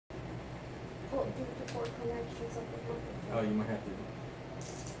due to poor connections of the Bluetooth. Oh, you might have to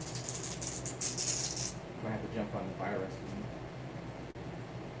jump on the virus.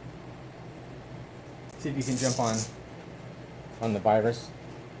 See if you can jump on the virus.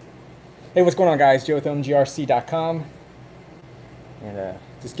 Hey, what's going on, guys? Joe with OMGRC.com, and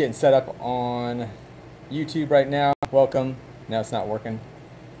just getting set up on YouTube right now. Welcome. Now it's not working.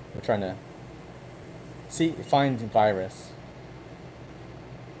 We're trying to find the virus.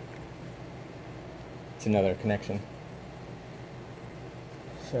 It's another connection.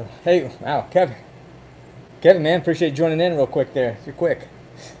 So, hey, wow, Kevin, man, appreciate you joining in real quick there. You're quick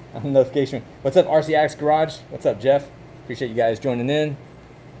on the notification. What's up, RC Addicts Garage? What's up, Jeff? Appreciate you guys joining in.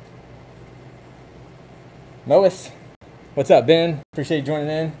 Lois, what's up, Ben? Appreciate you joining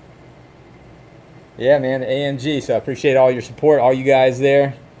in. Yeah, man, the AMG. So I appreciate all your support, all you guys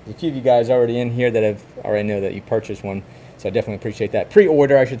there. There's a few of you guys already in here that have already know that you purchased one. So I definitely appreciate that.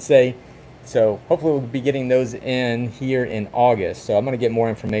 Pre-order, I should say. So hopefully we'll be getting those in here in August. So I'm going to get more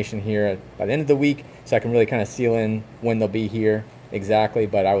information here by the end of the week, so I can really kind of seal in when they'll be here exactly.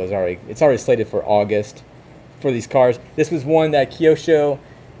 But it's already slated for August for these cars. This was one that Kyosho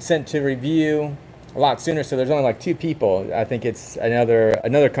sent to review a lot sooner, so there's only like 2 people. I think it's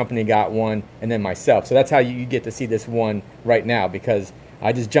another company got one, and then myself. So that's how you get to see this one right now, because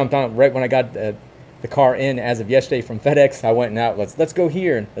I just jumped on it right when I got the car in as of yesterday from FedEx. I went and out, let's go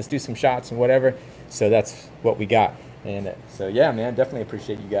here and let's do some shots and whatever. So that's what we got. And so yeah, man, definitely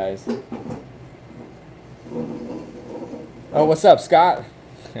appreciate you guys. Oh, what's up, Scott?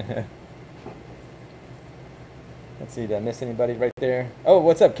 Let's see, did I miss anybody right there? Oh,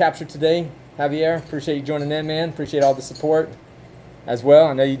 what's up, Capture Today? Javier, appreciate you joining in, man. Appreciate all the support as well.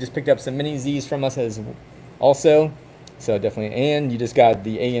 I know you just picked up some mini Z's from us as also. So definitely, and you just got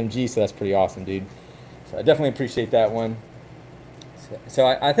the AMG, so that's pretty awesome, dude. So I definitely appreciate that one. So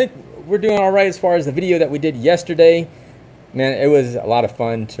I think we're doing all right as far as the video that we did yesterday. Man, it was a lot of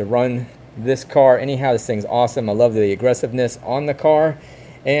fun to run this car. Anyhow, this thing's awesome. I love the aggressiveness on the car.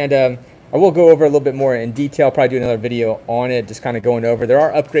 And I will go over a little bit more in detail, probably do another video on it, just kind of going over. There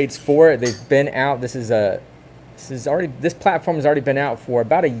are upgrades for it. They've been out. This platform has already been out for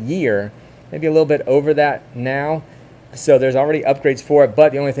about a year, maybe a little bit over that now. So there's already upgrades for it,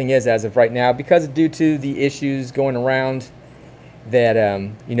 but the only thing is, as of right now, because due to the issues going around that,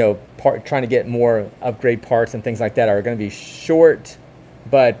 you know, trying to get more upgrade parts and things like that are going to be short.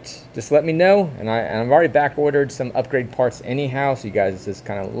 But just let me know, and I've already back ordered some upgrade parts anyhow, so you guys just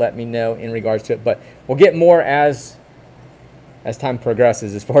kind of let me know in regards to it. But we'll get more as time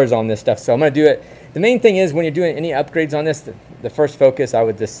progresses as far as on this stuff. So I'm going to do it. The main thing is, when you're doing any upgrades on this, the first focus, I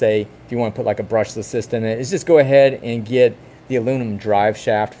would just say, if you want to put like a brushless system in it, is just go ahead and get the aluminum drive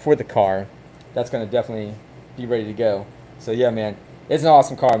shaft for the car. That's going to definitely be ready to go. So yeah, man, it's an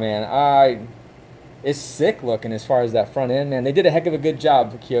awesome car, man. It's sick looking as far as that front end, man. They did a heck of a good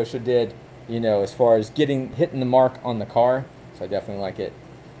job, Kyosho did, you know, as far as hitting the mark on the car. So I definitely like it.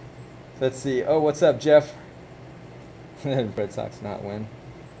 So let's see. Oh, what's up, Jeff? Red Sox not win.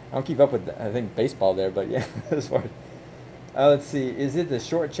 I don't keep up with, I think, baseball there, but yeah, as far as, let's see, is it the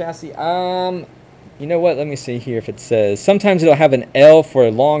short chassis? You know what? Let me see here if it says. Sometimes it'll have an L for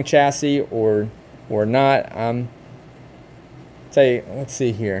a long chassis or not. Let's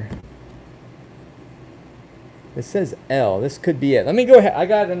see here. It says L. This could be it. Let me go ahead. I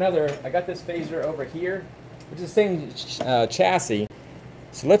got this phaser over here, which is the same chassis.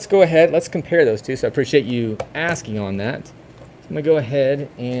 So let's go ahead. Let's compare those two. So I appreciate you asking on that. I'm going to go ahead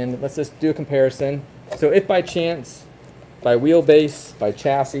and let's just do a comparison. So if by chance, by wheelbase, by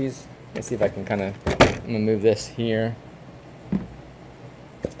chassis, let's see if I can kind of, I'm going to move this here.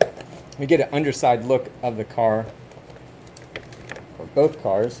 We get an underside look of the car, or both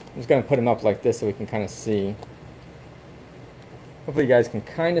cars. I'm just going to put them up like this so we can kind of see. Hopefully you guys can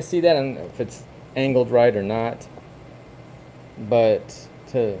kind of see that. I don't know if it's angled right or not. But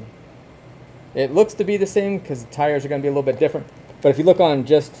it looks to be the same because the tires are going to be a little bit different. But if you look on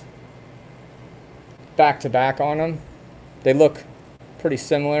just back to back on them, they look pretty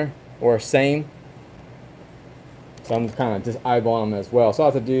similar or same. So I'm kind of just eyeballing them as well. So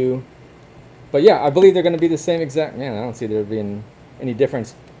I'll have to do, but yeah, I believe they're going to be the same exact. Man, I don't see there being any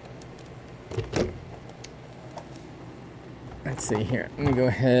difference. Let's see here. Let me go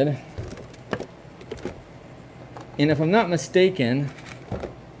ahead. And if I'm not mistaken,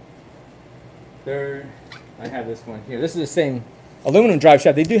 I have this one here. This is the same aluminum drive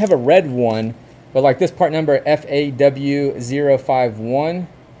shaft. They do have a red one, but like this part number FAW051.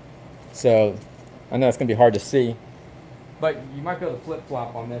 So I know it's going to be hard to see, but you might be able to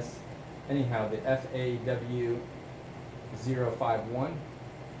flip-flop on this. Anyhow, the FAW051.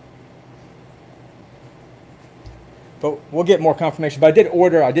 but we'll get more confirmation. But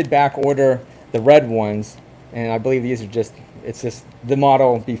I did back order the red ones, and I believe these are just, it's just the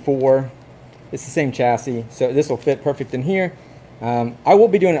model before. It's the same chassis, so this will fit perfect in here. I will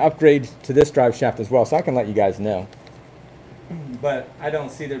be doing an upgrade to this drive shaft as well, so I can let you guys know. But I don't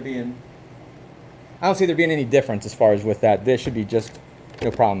see there being any difference as far as with that. This should be just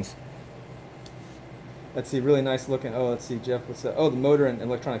no problems. Let's see, really nice looking. Oh, let's see, Jeff, what's that? Oh, the motor and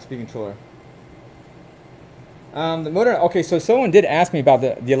electronic speed controller. The motor, okay, so someone did ask me about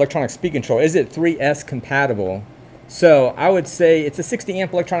the electronic speed controller. Is it 3S compatible? So I would say it's a 60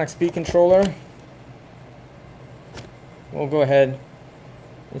 amp electronic speed controller. We'll go ahead.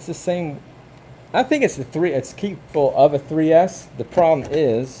 It's the same. I think it's it's capable of a 3S. The problem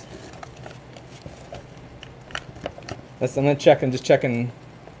is, I'm gonna check. I'm just checking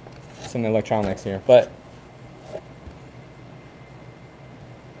some electronics here, but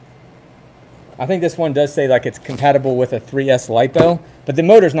I think this one does say like it's compatible with a 3S LiPo, but the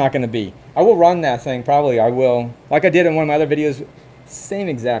motor's not going to be. I will run that thing, probably I will, like I did in one of my other videos, same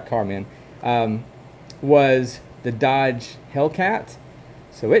exact car, man, was the Dodge Hellcat.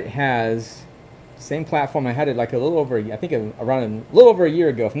 So it has same platform. I had it like a little over, I think around a little over a year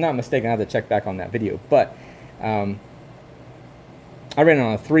ago, if I'm not mistaken. I have to check back on that video, but I ran it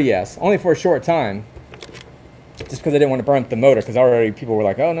on a 3S, only for a short time, just because I didn't want to burn up the motor, because already people were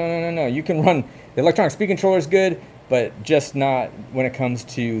like, oh, no, you can run, the electronic speed controller is good, but just not when it comes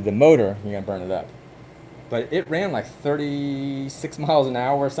to the motor, you're going to burn it up. But it ran like 36 miles an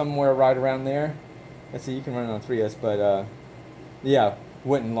hour, somewhere right around there. Let's see, you can run it on 3S, but yeah,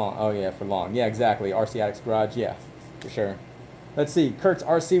 wouldn't long. Oh yeah, for long. Yeah, exactly. RC Addicts Garage, yeah, for sure. Let's see, Kurt's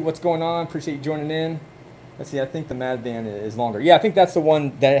RC, what's going on? Appreciate you joining in. Let's see, I think the Mad Van is longer. Yeah, I think that's the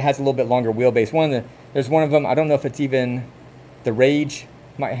one that has a little bit longer wheelbase. There's one of them, I don't know if it's even, the Rage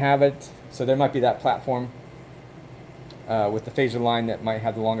might have it. So there might be that platform with the phaser line that might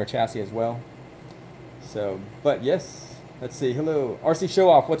have the longer chassis as well. So, but yes, let's see, hello. RC Show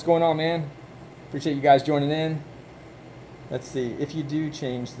Off, what's going on, man? Appreciate you guys joining in. Let's see, if you do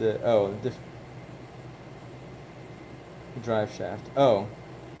change the drive shaft. Oh,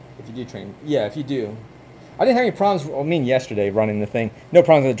 if you do train, yeah, if you do. I didn't have any problems, I mean, yesterday running the thing. No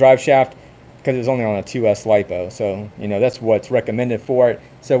problems with the drive shaft because it was only on a 2S LiPo. So, you know, that's what's recommended for it.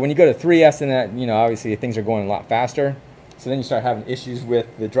 So when you go to 3S and that, you know, obviously things are going a lot faster. So then you start having issues with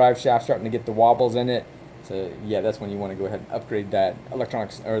the drive shaft starting to get the wobbles in it. So yeah, that's when you want to go ahead and upgrade that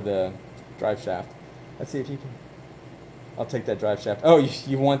electronics or the drive shaft. Let's see if you can. I'll take that drive shaft. Oh,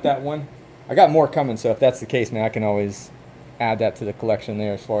 you want that one? I got more coming, so if that's the case, man, I can always add that to the collection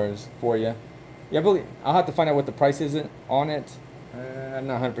there as far as for you. Yeah, I believe I'll have to find out what the price is on it. I'm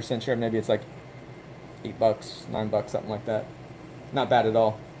not 100% sure. Maybe it's like $8, $9, something like that. Not bad at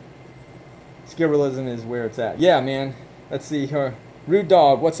all. Skill realism is where it's at. Yeah, man. Let's see here. Rude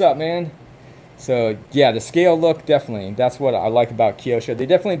Dog, what's up, man? So yeah, the scale look, definitely. That's what I like about Kyosho. They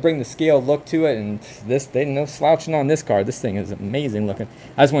definitely bring the scale look to it, and they no slouching on this car. This thing is amazing looking.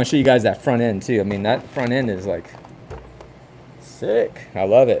 I just want to show you guys that front end too. I mean, that front end is like sick. I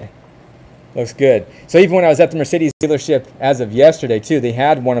love it. Looks good. So even when I was at the Mercedes dealership as of yesterday too, they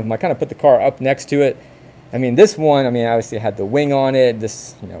had one of them. I kind of put the car up next to it. I mean, this one, I mean, obviously it had the wing on it,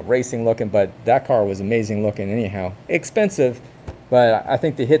 this, you know, racing looking, but that car was amazing looking anyhow. Expensive, but I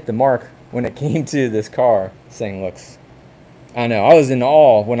think they hit the mark when it came to this car. This thing looks, I know, I was in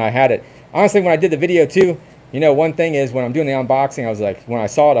awe when I had it. Honestly, when I did the video too, you know, one thing is when I'm doing the unboxing, I was like, when I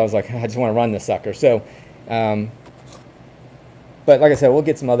saw it, I was like, I just want to run this sucker. So, but like I said, we'll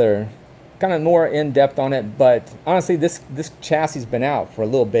get some other kind of more in-depth on it, but honestly this chassis has been out for a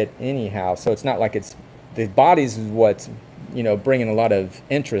little bit anyhow, so it's not like it's the body's what's, you know, bringing a lot of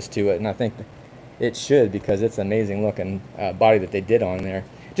interest to it, and I think it should, because it's an amazing looking body that they did on there,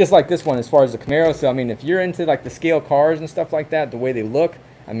 just like this one as far as the Camaro. So I mean, if you're into like the scale cars and stuff like that, the way they look,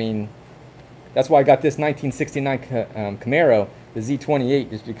 I mean, that's why I got this 1969 Camaro, the Z28,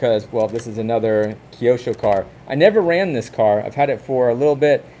 just because, well, this is another Kyosho car. I never ran this car. I've had it for a little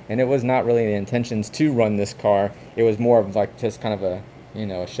bit, and it was not really the intentions to run this car. It was more of like just kind of a, you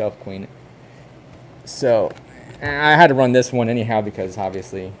know, a shelf queen. So I had to run this one anyhow, because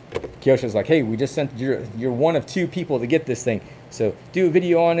obviously Kyosho's like, hey, we just sent, you're one of 2 people to get this thing, so do a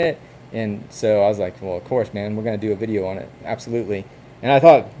video on it. And so I was like, well, of course, man, we're going to do a video on it, absolutely. And I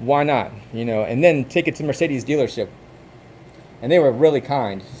thought, why not, you know, and then take it to Mercedes dealership. And they were really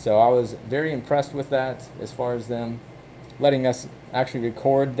kind, so I was very impressed with that as far as them letting us actually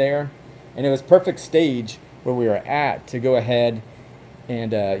record there. And it was perfect stage where we were at to go ahead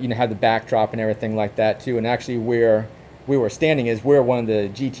and you know, have the backdrop and everything like that too. And actually where we were standing is where one of the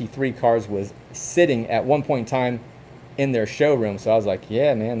GT3 cars was sitting at one point in time in their showroom. So I was like,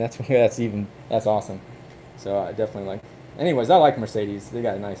 yeah, man, that's that's awesome. So I definitely like. Anyways, I like Mercedes. They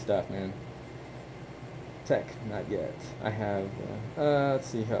got nice stuff, man. Tech, not yet. I have. Let's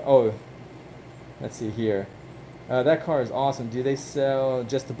see here. Oh, let's see here. That car is awesome. Do they sell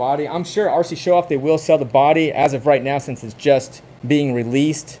just the body? I'm sure RC Show Off they will sell the body as of right now since it's just being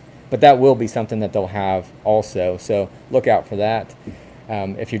released. But that will be something that they'll have also. So look out for that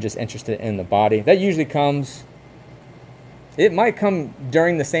if you're just interested in the body. That usually comes. It might come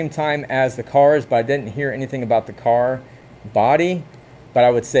during the same time as the cars, but I didn't hear anything about the car body. But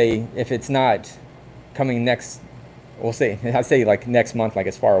I would say if it's not coming next, we'll say, I'd say like next month, like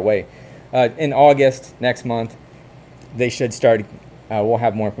it's far away. In August, next month, they should start, we'll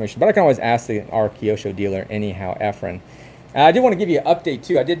have more information. But I can always ask our Kyosho dealer anyhow, Efren. I did want to give you an update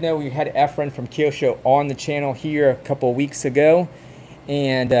too. I did know we had Efren from Kyosho on the channel here a couple of weeks ago.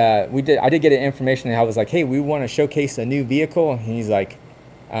 And I did get an information and I was like, hey, we want to showcase a new vehicle. And he's like,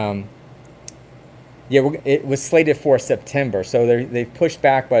 yeah, it was slated for September. So they've pushed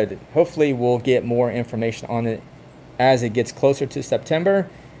back, but hopefully we'll get more information on it as it gets closer to September.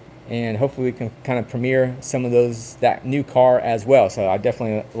 And hopefully we can kind of premiere some of that new car as well. So I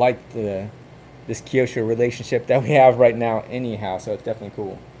definitely like this Kyosho relationship that we have right now anyhow. So it's definitely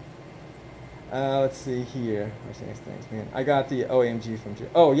cool. Let's see here. What's the next things, man? I got the OMG from.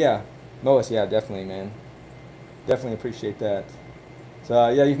 Oh yeah, Moas. Yeah, definitely, man. Definitely appreciate that. So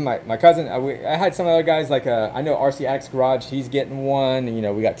yeah, even my cousin. I had some other guys like I know RC Addicts Garage. He's getting one. And, you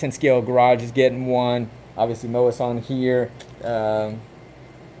know, we got 10 Scale Garage is getting one. Obviously Moas on here. There's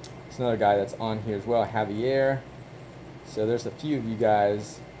another guy that's on here as well, Javier. So there's a few of you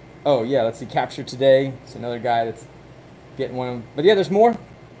guys. Oh yeah, let's see, Capture Today. It's another guy that's getting one. But yeah, there's more.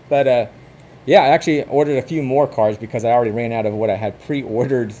 But yeah, I actually ordered a few more cars because I already ran out of what I had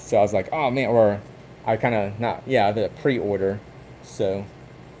pre-ordered. So I was like, oh man, or I kind of not, yeah, the pre-order. So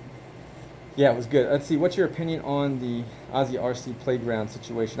yeah, it was good. Let's see, what's your opinion on the Aussie RC playground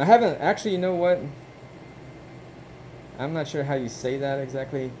situation? I haven't actually, you know what? I'm not sure how you say that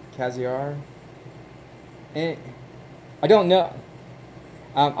exactly, Kaziar. And I don't know.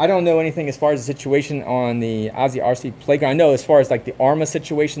 I don't know anything as far as the situation on the Aussie RC playground. I know as far as like the Arma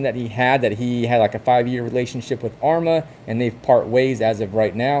situation that he had like a 5-year relationship with Arma, and they've part ways as of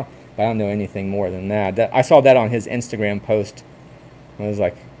right now. But I don't know anything more than that. I saw that on his Instagram post. It was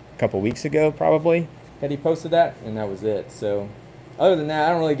like a couple weeks ago, probably, that he posted that, and that was it. So other than that,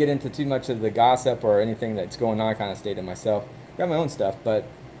 I don't really get into too much of the gossip or anything that's going on. I kind of stay to myself. Got my own stuff, but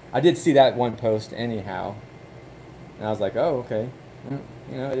I did see that one post anyhow, and I was like, oh, okay.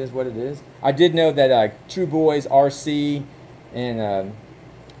 You know, it is what it is. I did know that True Boys RC and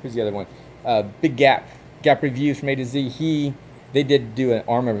who's the other one? Big Gap Reviews from A to Z. They did do an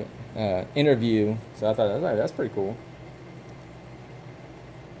Arma interview, so I thought that's pretty cool.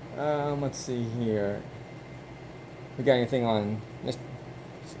 Let's see here. We got anything on?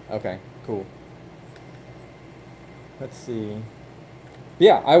 Okay, cool. Let's see.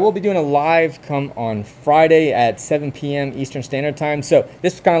 Yeah, I will be doing a live come on Friday at 7 p.m. Eastern Standard Time. So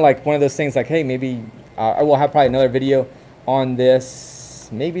this is kind of like one of those things like, hey, maybe I will have probably another video on this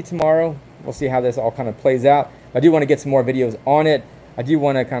maybe tomorrow. We'll see how this all kind of plays out. I do want to get some more videos on it. I do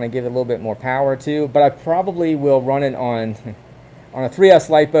want to kind of give it a little bit more power too, but I probably will run it on a 3S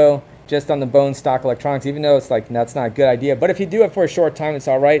LiPo, just on the bone stock electronics, even though it's like, that's not a good idea. But if you do it for a short time, it's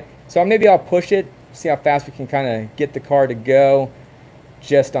all right. So maybe I'll push it, see how fast we can kind of get the car to go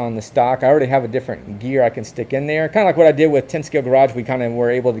just on the stock. I already have a different gear I can stick in there. Kind of like what I did with 10 Scale Garage. We kind of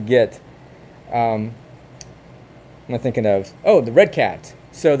were able to get, I'm thinking of, oh, the Red Cat.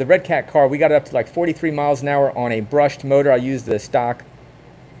 So the Red Cat car, we got it up to like 43 miles an hour on a brushed motor. I used the stock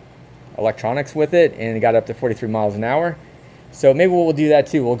electronics with it, and it got up to 43 miles an hour. So maybe we'll do that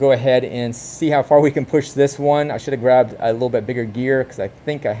too. We'll go ahead and see how far we can push this one. I should have grabbed a little bit bigger gear because I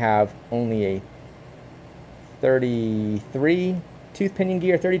think I have only a 33 tooth pinion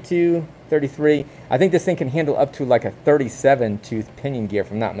gear, 32, 33. I think this thing can handle up to like a 37 tooth pinion gear,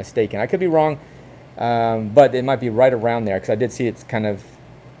 if I'm not mistaken. I could be wrong, but it might be right around there because I did see it's kind of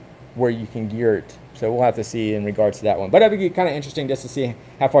where you can gear it. So we'll have to see in regards to that one. But that'd be kind of interesting just to see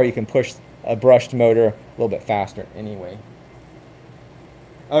how far you can push a brushed motor a little bit faster anyway.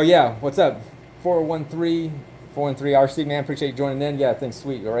 Oh yeah, what's up? 413 RC, man, appreciate you joining in. Yeah, thing's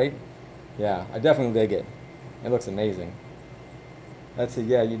sweet, all right? Yeah, I definitely dig it. It looks amazing. Let's see,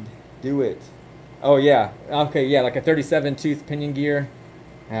 yeah, you do it. Oh yeah, okay, yeah, like a 37 tooth pinion gear.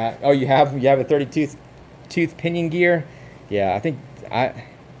 Oh, you have a 30 tooth pinion gear. Yeah, I think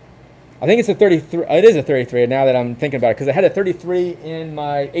it's a 33. It is a 33 now that I'm thinking about it, because I had a 33 in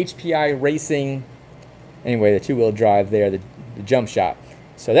my HPI Racing anyway, the 2-wheel drive there, the jump shot.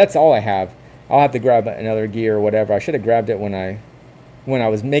 So that's all I have. I'll have to grab another gear or whatever. I should have grabbed it when I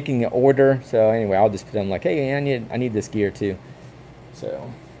was making the order. So anyway, I'll just put them like, hey, I need this gear too.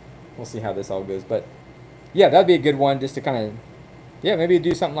 So we'll see how this all goes. But yeah, that'd be a good one just to kind of, yeah, maybe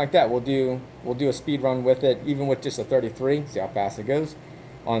do something like that. We'll do a speed run with it, even with just a 33. See how fast it goes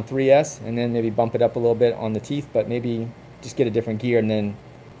on 3S, and then maybe bump it up a little bit on the teeth, but maybe just get a different gear and then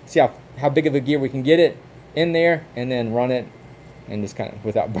see how big of a gear we can get it in there, and then run it, and just kind of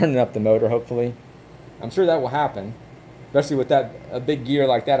without burning up the motor. Hopefully, I'm sure that will happen, especially with a big gear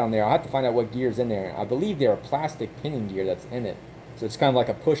like that on there. I'll have to find out what gear's in there. I believe they're a plastic pinning gear that's in it, so it's kind of like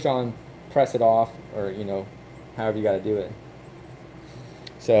a push on, press it off, or however you got to do it.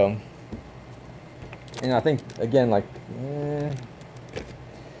 So, and I think again, like.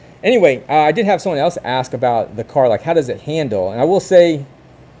 Anyway, I did have someone else ask about the car, like how does it handle? And I will say,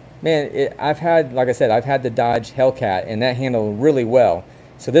 man, I've had, like I said, I've had the Dodge Hellcat, and that handled really well.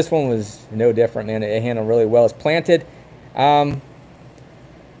 So this one was no different, man. It handled really well. It's planted. So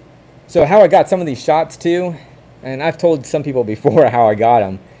how I got some of these shots too, and I've told some people before how I got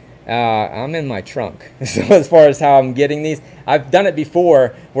them. I'm in my trunk. So as far as how I'm getting these, I've done it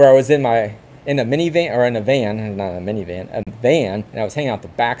before where I was in a minivan, or in a van, not a minivan, a van, and I was hanging out the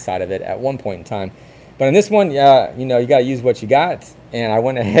backside of it at one point in time. But in this one, you got to use what you got, and I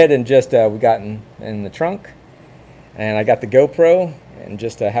went ahead and just we got in the trunk, and I got the GoPro and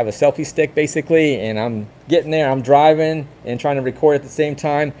just have a selfie stick basically, and I'm getting there, I'm driving and trying to record at the same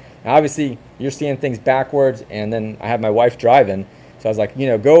time. And obviously, you're seeing things backwards, and then I have my wife driving, so I was like,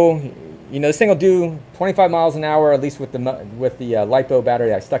 go. This thing will do 25 miles an hour, at least with the LiPo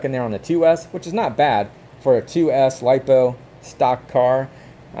battery I stuck in there on the 2S, which is not bad for a 2S LiPo stock car.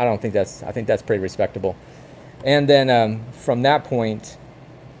 I think that's pretty respectable. And then from that point,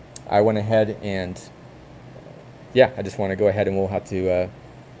 I went ahead and, yeah, I just want to go ahead and we'll have to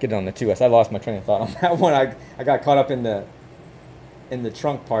get it on the 2S. I lost my train of thought on that one. I got caught up in the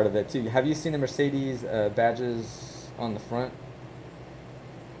trunk part of it too. Have you seen the Mercedes badges on the front?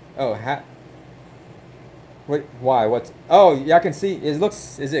 Oh, why? What's? Oh, yeah, I can see.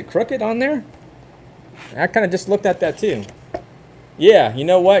 Is it crooked on there? I kind of just looked at that too. Yeah, you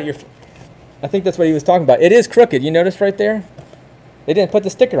know what? I think that's what he was talking about. It is crooked. You notice right there? They didn't put the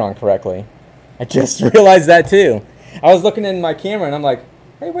sticker on correctly. I just realized that too. I was looking in my camera and I'm like,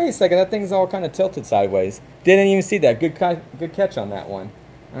 hey, wait a second. That thing's all kind of tilted sideways. Didn't even see that. Good catch on that one.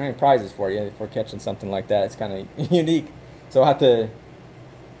 I mean, prizes for you for catching something like that. It's kind of unique. So I'll have to.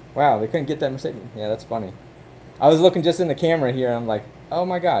 Wow, they couldn't get that Mercedes. Yeah, that's funny. I was looking just in the camera here, and I'm like, oh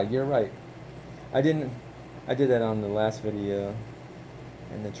my God, you're right. I did that on the last video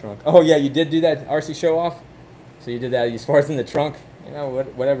in the trunk. Oh yeah, you did do that RC show off? So you did that as far as in the trunk?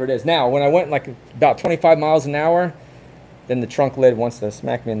 Whatever it is. Now, when I went like about 25 miles an hour, then the trunk lid wants to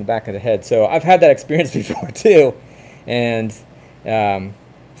smack me in the back of the head. So I've had that experience before too, and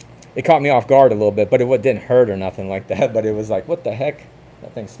it caught me off guard a little bit, but it didn't hurt or nothing like that, but it was like, what the heck?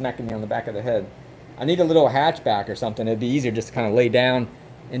 That thing's smacking me on the back of the head. I need a little hatchback or something. It'd be easier just to kind of lay down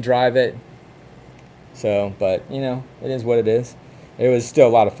and drive it. So, but, it is what it is. It was still a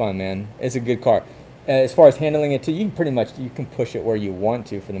lot of fun, man. It's a good car. As far as handling it, too, you can push it where you want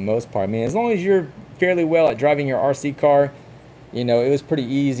to for the most part. I mean, as long as you're fairly well at driving your RC car, it was pretty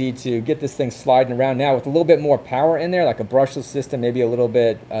easy to get this thing sliding around. Now, with a little bit more power in there, like a brushless system, maybe a little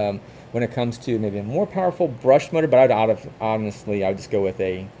bit... when it comes to maybe a more powerful brush motor, but honestly, I would just go with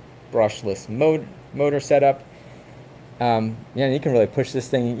a brushless motor setup. Yeah, you can really push this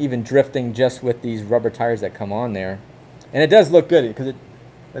thing, even drifting just with these rubber tires that come on there. And it does look good because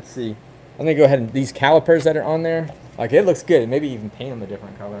let's see. I'm going to go ahead and these calipers that are on there, like it looks good. Maybe even paint them a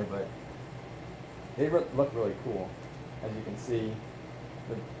different color, but they look really cool. As you can see,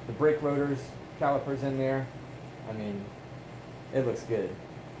 the brake rotors, calipers in there. I mean, it looks good.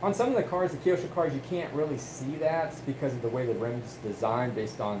 On some of the cars, the Kyosho cars, you can't really see that because of the way the rim's designed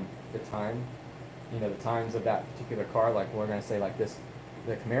based on the time, the times of that particular car. Like we're going to say like this,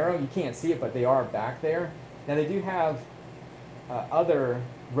 the Camaro, you can't see it, but they are back there. Now they do have other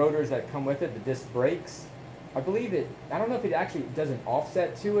rotors that come with it, the disc brakes. I believe I don't know if it actually does an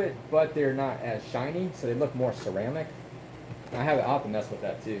offset to it, but they're not as shiny, so they look more ceramic. I'll have to mess with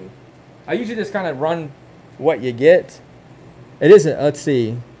that too. I usually just kind of run what you get. It isn't, let's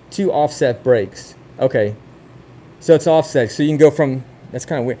see. 2 offset brakes. Okay, so it's offset. So you can go from, that's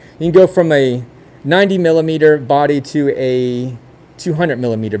kind of weird. You can go from a 90 millimeter body to a 200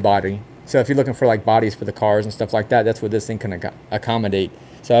 millimeter body. So if you're looking for like bodies for the cars and stuff like that, that's what this thing can accommodate.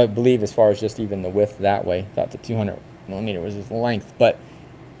 So I believe as far as just even the width that way, I thought the 200 millimeter was its length. But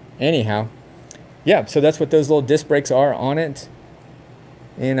anyhow, yeah, so that's what those little disc brakes are on it.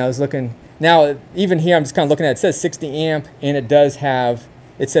 And I was looking, now even here I'm just kind of looking at it, it says 60 amp and it does have,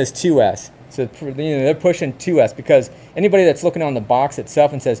 it says 2S. So they're pushing 2S, because anybody that's looking on the box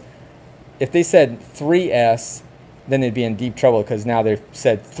itself and says, if they said 3S, then they'd be in deep trouble, because now they've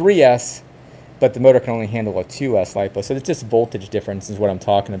said 3S, but the motor can only handle a 2S LiPo. So it's just voltage difference is what I'm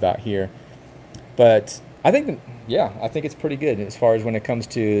talking about here. But I think, yeah, I think it's pretty good as far as when it comes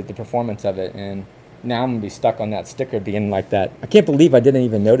to the performance of it. And now I'm going to be stuck on that sticker being like that. I can't believe I didn't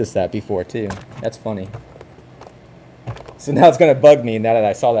even notice that before, too. That's funny. So now it's going to bug me now that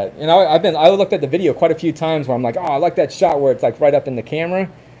I saw that. You know, I looked at the video quite a few times where I'm like, oh, I like that shot where it's like right up in the camera.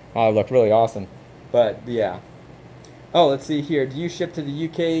 Oh, it looked really awesome. But, yeah. Oh, let's see here. Do you ship to the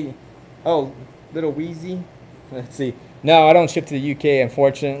UK? Oh, little Wheezy. Let's see. No, I don't ship to the UK,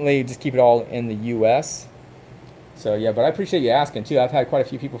 unfortunately. Just keep it all in the US. So, yeah, but I appreciate you asking, too. I've had quite a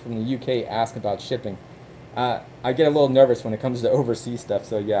few people from the UK ask about shipping. I get a little nervous when it comes to overseas stuff.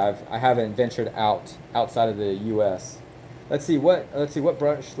 So, yeah, I haven't ventured outside of the US. Let's see what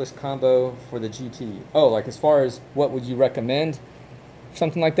brushless combo for the GT. Oh, like as far as what would you recommend?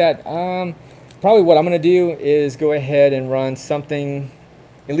 Something like that. Probably what I'm going to do is go ahead and run something,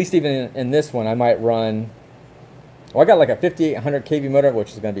 at least even in this one, I might run, well, I got like a 5800 kV motor,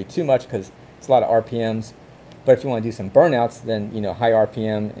 which is going to be too much because it's a lot of RPMs. But if you want to do some burnouts, then, you know, high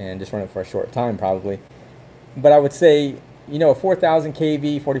RPM and just run it for a short time probably. But I would say, you know, a 4000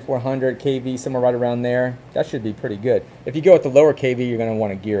 kV, 4400 kV, somewhere right around there, that should be pretty good. If you go with the lower kV, you're going to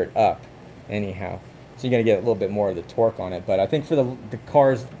want to gear it up anyhow. So you're going to get a little bit more of the torque on it. But I think for the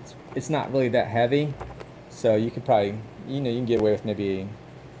cars, it's not really that heavy. So you could probably, you know, you can get away with maybe,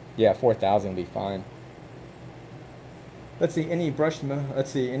 yeah, 4000 would be fine. Let's see, any brush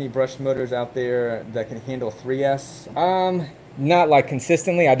motors out there that can handle 3S? Not like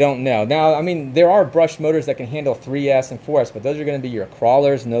consistently, I don't know. Now, I mean, there are brush motors that can handle 3S and 4S, but those are going to be your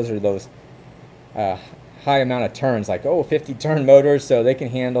crawlers, and those are those high amount of turns, like, 50 turn motors, so they can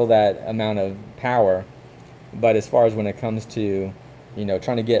handle that amount of power. But as far as when it comes to, you know,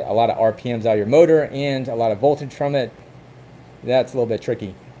 trying to get a lot of RPMs out of your motor and a lot of voltage from it, that's a little bit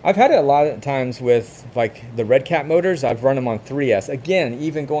tricky. I've had it a lot of times with like the Red Cat motors. I've run them on 3S. Again,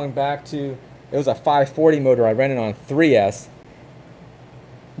 even going back to, it was a 540 motor. I ran it on 3S.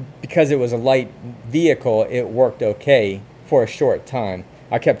 Because it was a light vehicle, it worked okay for a short time.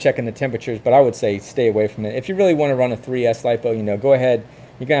 I kept checking the temperatures, but I would say stay away from it. If you really want to run a 3S LiPo, you know, go ahead.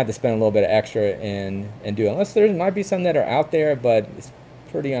 You're going to have to spend a little bit of extra and do it. Unless there might be some that are out there, but it's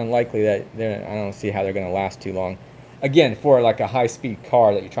pretty unlikely that I don't see how they're going to last too long. Again, for like a high-speed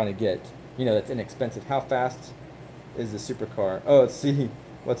car that you're trying to get, you know, that's inexpensive. How fast is the supercar? Oh, let's see.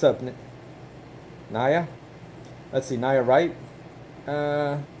 What's up, Naya? Let's see, Naya, right?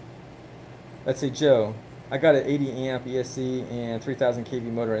 Let's see, Joe. I got an 80 amp ESC and 3000 kV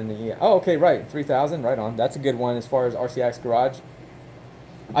motor in the Oh, okay, right. 3000, right on. That's a good one as far as RCX Garage.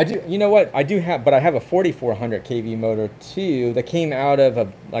 I do, you know what? I do have, but I have a 4400 kV motor too that came out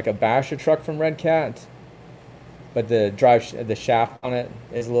of like a basher truck from Red Cat. But the the shaft on it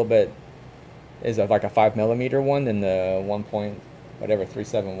is a little bit, like a 5mm one than the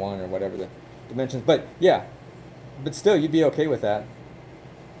 371 or whatever the dimensions. But yeah, but still, you'd be okay with that.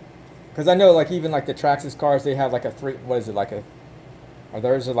 Because I know, like, even like the Traxxas cars, they have like a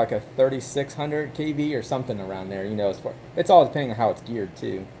theirs are like a 3600 kV or something around there. You know, it's all depending on how it's geared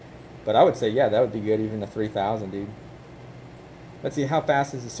too. But I would say, yeah, that would be good, even the 3000, dude. Let's see, how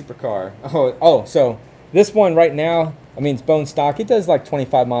fast is the supercar? Oh, so this one right now, I mean, it's bone stock. It does like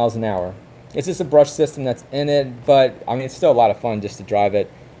 25 miles an hour. It's just a brush system that's in it, but I mean, it's still a lot of fun just to drive it.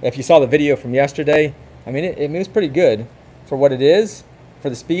 If you saw the video from yesterday, I mean, it moves pretty good for what it is. For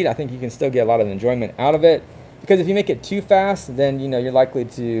the speed, I think you can still get a lot of enjoyment out of it. Because if you make it too fast, then, you know, you're likely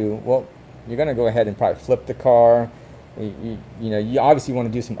to, well, you're going to go ahead and probably flip the car. You know, you obviously want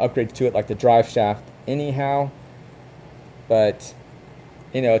to do some upgrades to it, like the drive shaft anyhow. But,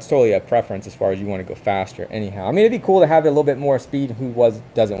 you know, it's totally a preference as far as you want to go faster anyhow. I mean, it'd be cool to have it a little bit more speed. Who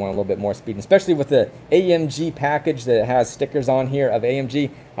doesn't want a little bit more speed? And especially with the AMG package that has stickers on here of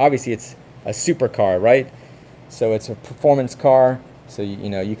AMG. Obviously, it's a supercar, right? So it's a performance car. So, you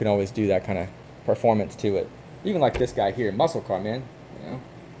know, you can always do that kind of performance to it. Even like this guy here, muscle car, man. You know,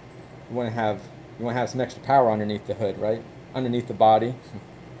 you want to have some extra power underneath the hood, right? Underneath the body.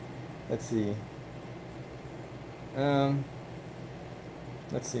 Let's see. Let's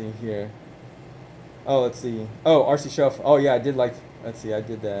see here. Oh, let's see. Oh, RC Shuffle. Oh, yeah, I did like. Let's see, I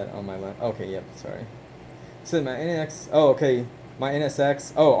did that on my left. Okay, yep. Sorry. So my NX. Oh, okay. My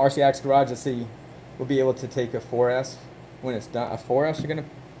NSX. Oh, RCX Garage. Let's see. We'll be able to take a 4S. When it's done, a 4S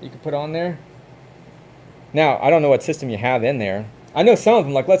you can put on there. Now, I don't know what system you have in there. I know some of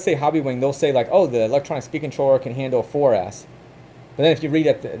them, like let's say Hobby Wing, they'll say like, oh, the electronic speed controller can handle a 4S. But then if you read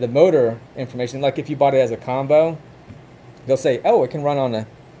up the motor information, like if you bought it as a combo, they'll say, oh, it can run on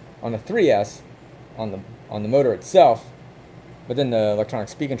a 3S on the motor itself. But then the electronic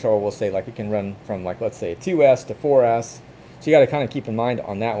speed controller will say like it can run from like let's say a 2S to 4S. So you got to kind of keep in mind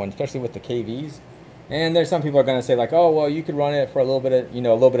on that one, especially with the KVs. And there's some people are going to say like, oh, well, you could run it for a little bit of, a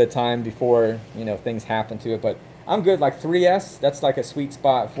little bit of time before, things happen to it. But I'm good, like 3S, that's like a sweet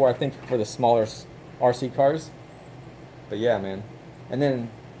spot for, I think, for the smaller RC cars. But yeah, man. And then,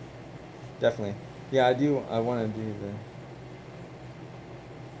 definitely. Yeah, I want to do the...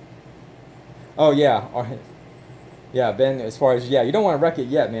 Oh, yeah. All right. Yeah, Ben, as far as, yeah, you don't want to wreck it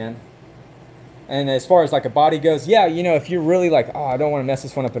yet, man. And as far as like a body goes, yeah, if you're really like, oh, I don't want to mess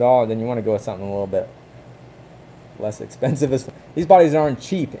this one up at all, then you want to go with something a little bit less expensive. These bodies aren't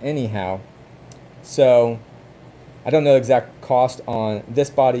cheap anyhow. So I don't know the exact cost on this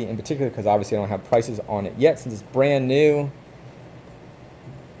body in particular because obviously I don't have prices on it yet since it's brand new.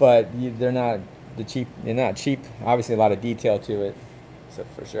 But they're not cheap. Obviously a lot of detail to it, so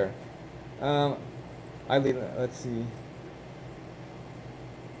for sure. Let's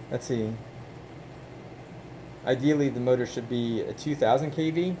see. Ideally, the motor should be a 2000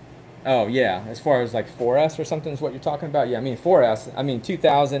 kV. Oh yeah, as far as like 4S or something is what you're talking about. Yeah, I mean 4S. I mean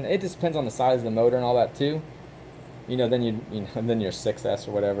 2000. It just depends on the size of the motor and all that too. Then then your 6S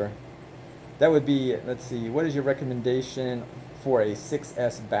or whatever. That would be. Let's see. What is your recommendation for a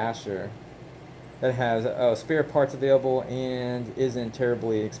 6S basher that has spare parts available and isn't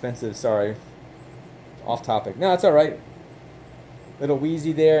terribly expensive? Sorry, off topic. No, it's all right. Little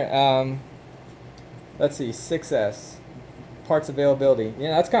wheezy there. Let's see, 6S parts availability.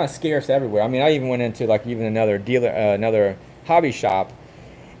 Yeah, that's kind of scarce everywhere. I mean, I even went into like even another dealer, another hobby shop,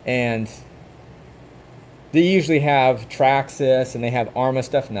 and they usually have Traxxas and they have Arma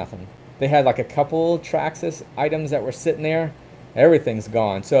stuff. Nothing. They had like a couple Traxxas items that were sitting there. Everything's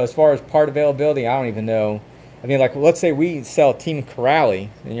gone. So as far as part availability, I don't even know. I mean, like let's say we sell Team Corrali,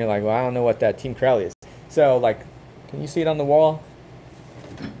 and you're like, well, I don't know what that Team Corrali is. So like, can you see it on the wall?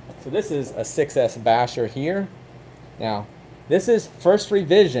 So this is a 6S basher here. Now, this is first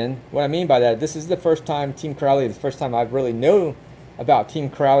revision. What I mean by that, this is the first time Team Corrali, the first time I really know about Team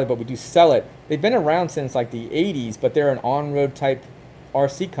Corrali, but we do sell it. They've been around since like the 80s, but they're an on-road type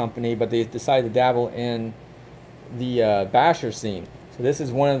RC company, but they decided to dabble in the basher scene. So this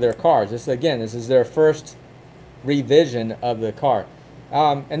is one of their cars. This is their first revision of the car.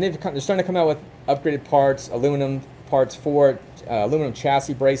 And they're starting to come out with upgraded parts, aluminum parts for it, aluminum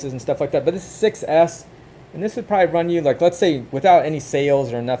chassis braces and stuff like that. But this is 6S, and this would probably run you like, let's say without any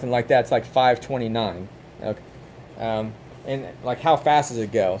sales or nothing like that, it's like $529. Okay. And like how fast does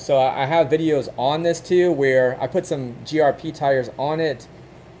it go? So I have videos on this too where I put some GRP tires on it,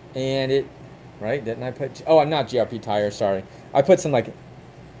 and it, right? Didn't I put? Oh, I'm not GRP tires. Sorry, I put some like,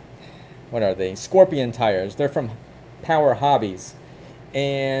 what are they? Scorpion tires. They're from Power Hobbies.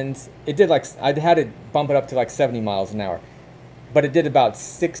 And it did like, I had to bump it up to like 70 miles an hour, but it did about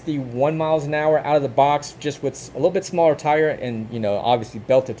 61 miles an hour out of the box, just with a little bit smaller tire and obviously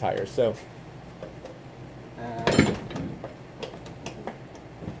belted tires. So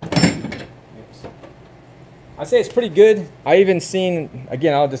I say it's pretty good. I even seen,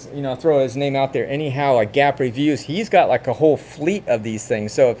 again, I'll just throw his name out there anyhow, like Gap Reviews. He's got like a whole fleet of these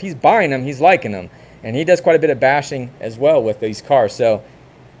things, so if he's buying them, he's liking them. And he does quite a bit of bashing as well with these cars. So,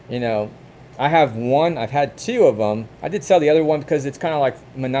 I have one. I've had two of them. I did sell the other one because it's kind of like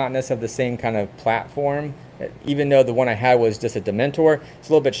monotonous of the same kind of platform. Even though the one I had was just a Dementor, it's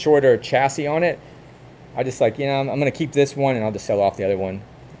a little bit shorter chassis on it. I just like, I'm going to keep this one and I'll just sell off the other one.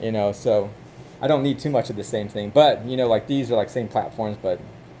 So I don't need too much of the same thing. But, like these are like same platforms, but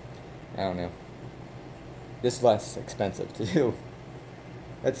I don't know. This is less expensive too.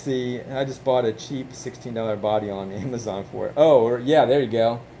 Let's see, I just bought a cheap $16 body on Amazon for it. Oh, yeah, there you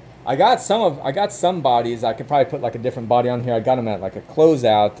go. I got some bodies. I could probably put like a different body on here. I got them at like a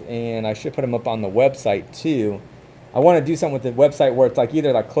closeout, and I should put them up on the website too. I want to do something with the website where it's like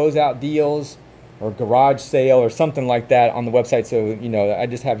either like closeout deals or garage sale or something like that on the website. So, I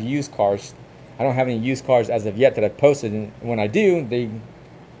just have used cars. I don't have any used cars as of yet that I've posted, and when I do,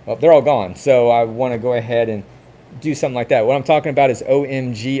 they're all gone. So I want to go ahead and do something like that. What I'm talking about is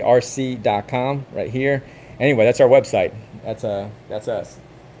OMGRC.com right here. Anyway, that's our website. That's us.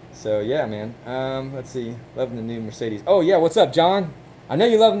 So yeah, man. Let's see. Loving the new Mercedes. Oh yeah, what's up, John? I know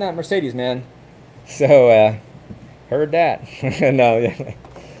you're loving that Mercedes, man. So heard that. No, yeah.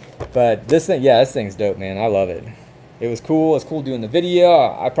 But this thing's dope, man. I love it. It was cool. It's cool doing the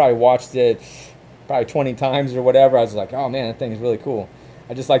video. I probably watched it probably 20 times or whatever. I was like, oh man, that thing is really cool.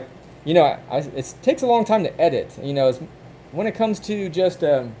 I just like, you know, it takes a long time to edit. You know, when it comes to just,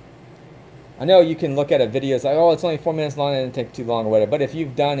 I know you can look at a video, it's like, oh, it's only 4 minutes long and it doesn't take too long or whatever. But if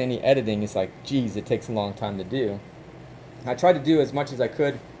you've done any editing, it's like, geez, it takes a long time to do. I tried to do as much as I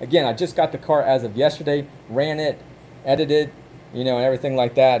could. Again, I just got the car as of yesterday, ran it, edited, you know, and everything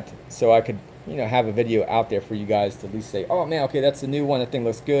like that, so I could, you know, have a video out there for you guys to at least say, oh man, okay, that's the new one, that thing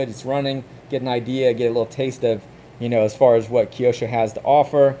looks good, it's running, get an idea, get a little taste of, you know, as far as what Kyosho has to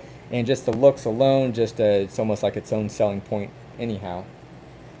offer, and just the looks alone, just it's almost like its own selling point anyhow.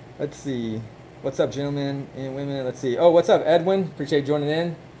 Let's see, what's up, gentlemen and women? Let's see, oh, what's up, Edwin? Appreciate you joining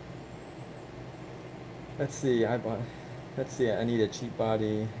in. Let's see, let's see, I need a cheap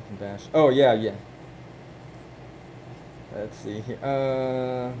body, I can bash. Oh yeah, yeah. Let's see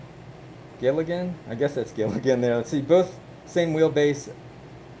here. Gilligan? I guess that's Gilligan there. Let's see, both same wheelbase.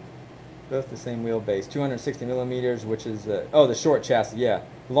 Both the same wheelbase. 260 millimeters, which is oh, the short chassis. Yeah,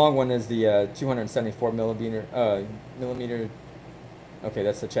 the long one is the 274 millimeter. Okay,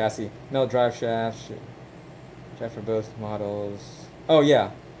 that's the chassis. Metal drive shaft. Shaft for both models. Oh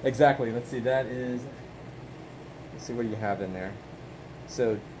yeah, exactly. Let's see. That is. Let's see, what do you have in there?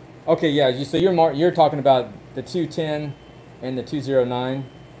 So, okay, yeah. So you're talking about the 210 and the 209.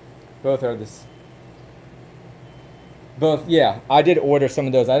 Both are this. Both, yeah. I did order some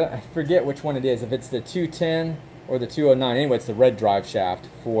of those. I forget which one it is. If it's the 210 or the 209. Anyway, it's the red drive shaft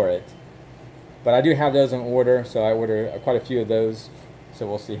for it. But I do have those on order, so I order quite a few of those. So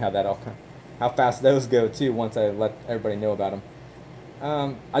we'll see how how fast those go too once I let everybody know about them.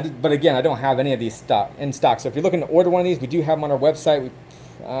 But again, I don't have any of these in stock. So if you're looking to order one of these, we do have them on our website.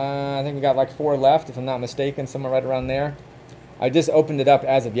 I think we got like 4 left, if I'm not mistaken, somewhere right around there. I just opened it up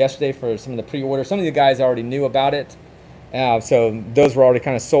as of yesterday for some of the pre-orders. Some of the guys already knew about it, so those were already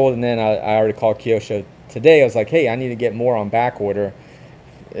kind of sold. And then I already called Kyosho today. I was like, hey, I need to get more on back order.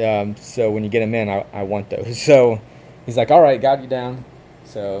 So when you get them in, I want those. So he's like, all right, got you down.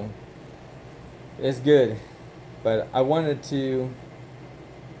 So it's good. But I wanted to.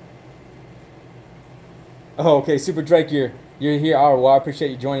 Oh, okay, Super Drake, you're here. Oh, well, I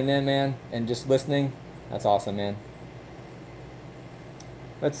appreciate you joining in, man, and just listening. That's awesome, man.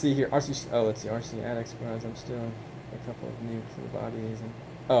 Let's see here. RC. Oh, let's see. RC Addicts Garage. I'm still a couple of new to the bodies.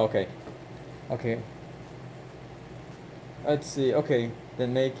 Oh, okay. Okay. Let's see. Okay,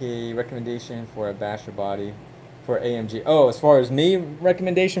 then make a recommendation for a basher body for AMG. Oh, as far as me,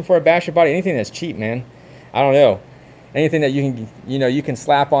 recommendation for a basher body, anything that's cheap, man. I don't know. Anything that you can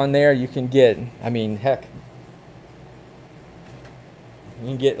slap on there, you can get. I mean, heck, you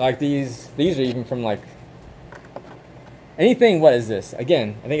can get like these. These are even from like. Anything, what is this?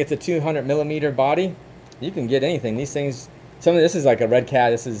 Again, I think it's a 200 millimeter body. You can get anything. These things, some of this is like a Red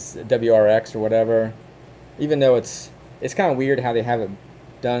Cat. This is WRX or whatever. Even though it's kind of weird how they have it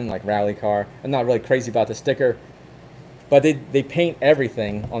done like rally car. I'm not really crazy about the sticker, but they paint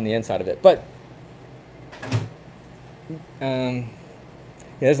everything on the inside of it. But yeah,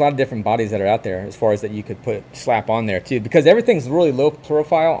 there's a lot of different bodies that are out there as far as that you could slap on there too, because everything's really low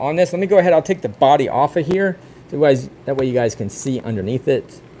profile on this. Let me go ahead. I'll take the body off of here. That way you guys can see underneath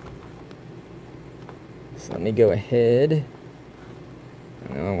it. So let me go ahead. I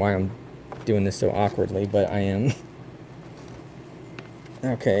don't know why I'm doing this so awkwardly, but I am.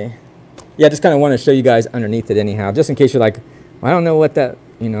 Okay. Yeah, just kind of want to show you guys underneath it anyhow, just in case you're like, well, I don't know what that,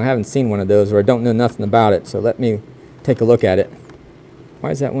 I haven't seen one of those, or I don't know nothing about it, so let me take a look at it.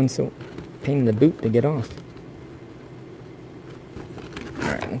 Why is that one so pain in the boot to get off? All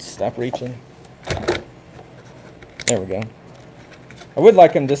right, let's stop reaching. There we go. I would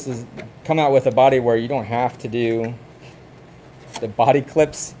like them just to come out with a body where you don't have to do the body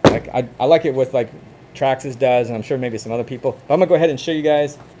clips. Like I like it with like Traxxas does, and I'm sure maybe some other people. But I'm gonna go ahead and show you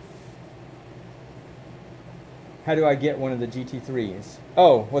guys how do I get one of the GT3s.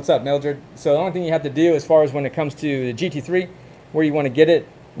 Oh, what's up, Mildred? So the only thing you have to do as far as when it comes to the GT3, where you want to get it,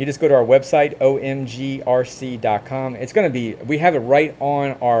 you just go to our website, OMGRC.com. It's gonna be, we have it right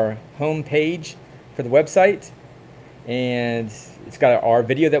on our home page for the website. And it's got our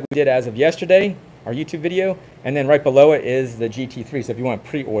video that we did as of yesterday, our YouTube video, and then right below it is the GT3, so if you want to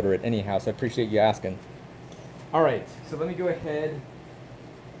pre-order it anyhow, so I appreciate you asking. All right, so let me go ahead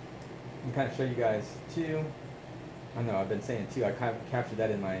and kind of show you guys two. I know I've been saying two. I kind of captured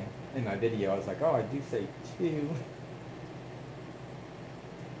that in my video. I was like, oh, I do say two.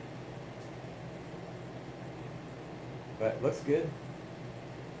 But it looks good.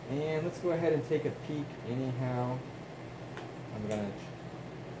 And let's go ahead and take a peek anyhow. I'm gonna,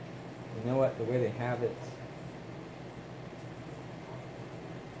 you know what, the way they have it.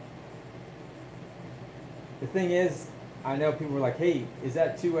 The thing is, I know people were like, hey, is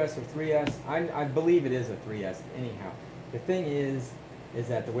that 2S or 3S? I believe it is a 3S anyhow. The thing is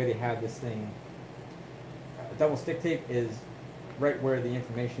that the way they have this thing, double stick tape is right where the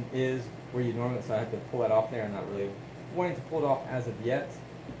information is, where you normally, so I have to pull that off there. I'm not really wanting to pull it off as of yet.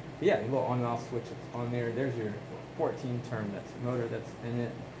 But yeah, a little on and off switch on there. There's your 14 term that's motor that's in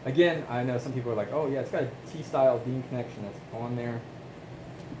it. Again, I know some people are like, oh yeah, it's got a T-style beam connection that's on there.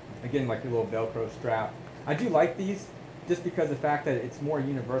 Again, like your little Velcro strap. I do like these just because of the fact that it's more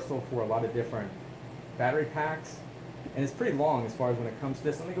universal for a lot of different battery packs. And it's pretty long as far as when it comes to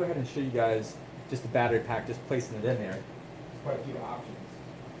this. Let me go ahead and show you guys just the battery pack, just placing it in there. There's quite a few options.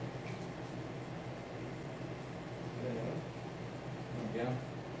 There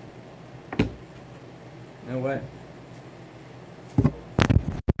we go. You know what?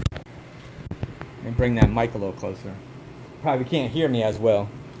 Let me bring that mic a little closer. Probably can't hear me as well.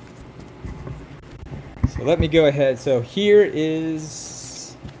 So let me go ahead. So here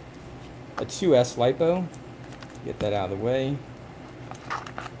is a 2S LiPo. Get that out of the way.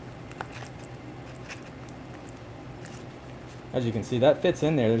 As you can see, that fits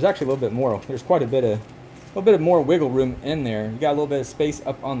in there. There's actually a little bit more. There's quite a bit of more wiggle room in there. You got a little bit of space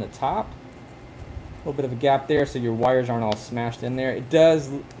up on the top. A little bit of a gap there so your wires aren't all smashed in there. It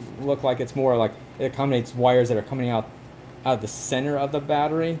does look like it's more like it accommodates wires that are coming out of the center of the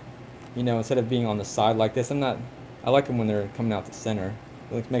battery, you know, instead of being on the side like this. I like them when they're coming out the center.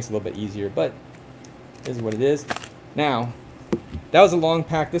 It makes it a little bit easier, but this is what it is. Now, that was a long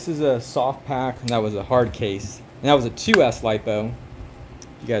pack. This is a soft pack, and that was a hard case. And that was a 2S LiPo.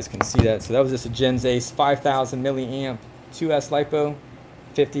 You guys can see that. So that was just a Gens Ace 5000 milliamp 2S LiPo,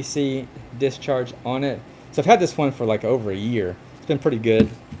 50C discharge on it. So I've had this one for like over a year. It's been pretty good.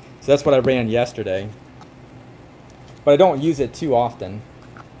 So that's what I ran yesterday. But I don't use it too often.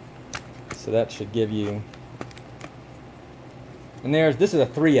 So that should give you. And this is a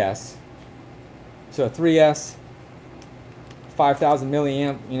 3S. So a 3S, 5000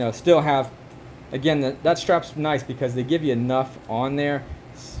 milliamp, you know, still have, again, that strap's nice because they give you enough on there,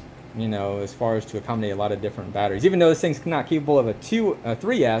 you know, as far as to accommodate a lot of different batteries. Even though this thing's not capable of a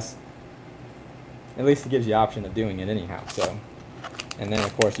 3S, at least it gives you the option of doing it anyhow. So, and then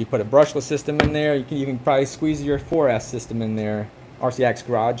of course you put a brushless system in there. You can even probably squeeze your 4S system in there, RCX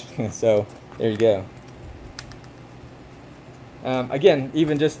Garage. So there you go. Again,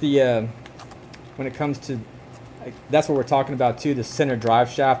 even just the when it comes to, that's what we're talking about too, the center drive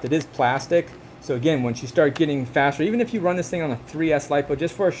shaft. It is plastic. So again, once you start getting faster, even if you run this thing on a 3S LiPo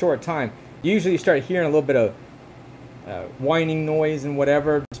just for a short time, usually you start hearing a little bit of whining noise and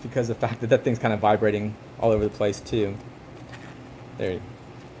whatever, just because of the fact that that thing's kind of vibrating all over the place too. There,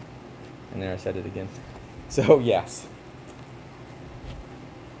 and there I said it again. So yes,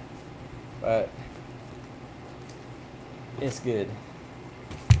 but it's good.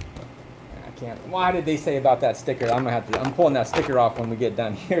 I can't. Why did they say about that sticker? I'm pulling that sticker off when we get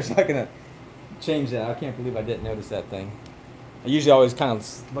done here, so I'm gonna change that. I can't believe I didn't notice that thing. I usually always kind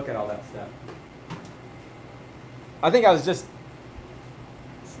of look at all that stuff. I think I was just,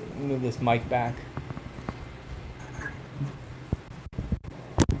 let's move this mic back.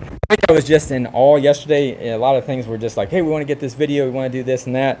 I think I was just in awe yesterday. A lot of things were just like, hey, we want to get this video, we want to do this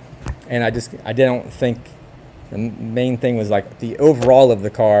and that, and I didn't think the main thing was like the overall of the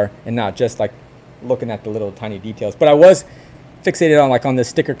car and not just like looking at the little tiny details. But I was fixated on like on this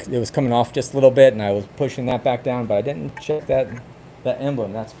sticker. It was coming off just a little bit, and I was pushing that back down, but I didn't check that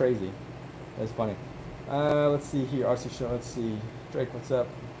emblem. That's crazy. That's funny. Let's see here. RC show. Let's see. Drake, what's up?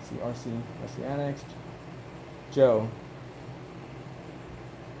 Let's see. RC annexed. Joe.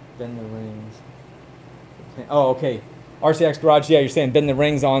 Bend the rings. Oh, okay. RCX Garage. Yeah, you're saying bend the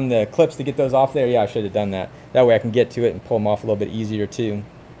rings on the clips to get those off there. Yeah, I should have done that. That way I can get to it and pull them off a little bit easier too.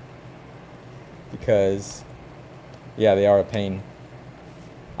 Because, yeah, they are a pain.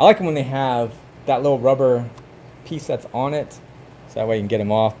 I like them when they have that little rubber piece that's on it, so that way you can get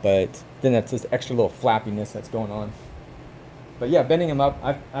them off, but then that's this extra little flappiness that's going on. But yeah, bending them up,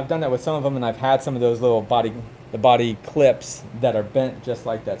 I've done that with some of them, and I've had some of those little body clips that are bent just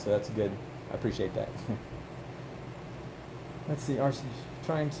like that, so that's good. I appreciate that. Let's see, RC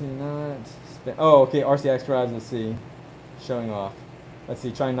trying to not spend, oh, okay, RCX Garage, let's see, showing off. Let's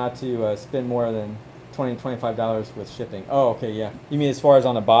see, trying not to spend more than $20 to $25 with shipping. Oh, okay, yeah. You mean as far as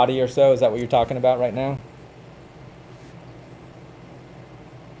on a body or so? Is that what you're talking about right now?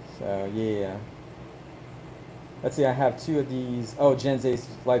 So, yeah. Let's see, I have two of these. Oh, Gens Ace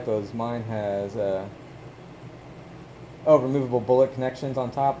LiPos. Mine has, oh, removable bullet connections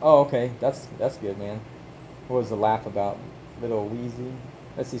on top. Oh, okay. That's good, man. What was the laugh about? Little Wheezy.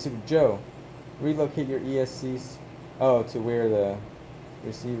 Let's see, Super Joe. relocate your ESCs. Oh, to where the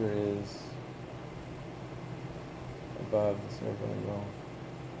receiver is above the servo wall.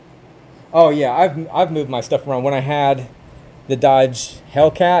 Oh yeah, I've moved my stuff around. When I had the Dodge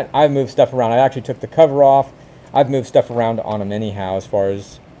Hellcat, I moved stuff around. I actually took the cover off. I've moved stuff around on them anyhow, as far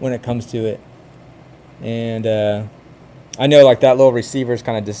as when it comes to it. And I know like that little receiver is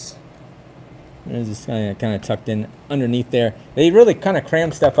kind of just kind of tucked in underneath there. They really kind of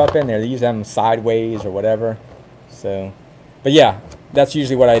cram stuff up in there. They usually have them sideways or whatever. So, but yeah, that's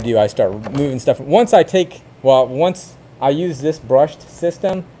usually what I do. I start moving stuff. Once I use this brushed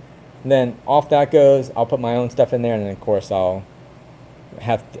system, then off that goes. I'll put my own stuff in there, and then of course I'll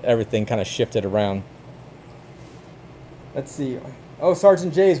have everything kind of shifted around. Let's see. Oh,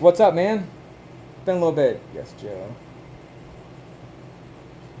 Sergeant J's, what's up, man? Been a little bit. Yes, Joe.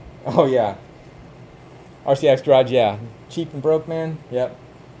 Oh yeah. RCX Garage, yeah. Cheap and broke, man. Yep.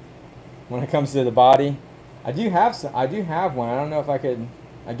 When it comes to the body, I do have one. I don't know if I get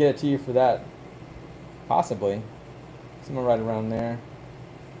it to you for that. Possibly. Somewhere right around there.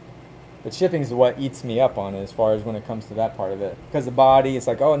 But shipping is what eats me up on it as far as when it comes to that part of it. Because the body, it's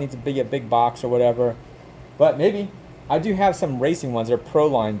like, oh, it needs a big box or whatever. But maybe. I do have some racing ones. They're Pro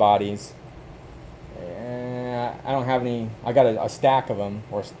Line bodies. I don't have any. I got a stack of them,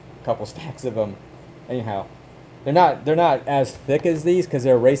 or a couple stacks of them. Anyhow, they're not as thick as these because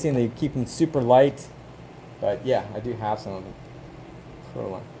they're racing. They keep them super light. But yeah, I do have some of them. Pro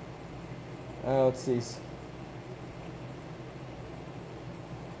Line. Let's see.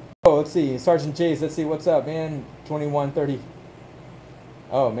 Oh, let's see. Sergeant J's. Let's see what's up, man. 21:30.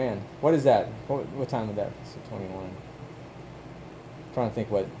 Oh man, what is that? What time would that be? So 21. I'm trying to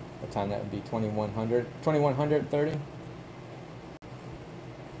think what time that would be. 2100. 2130.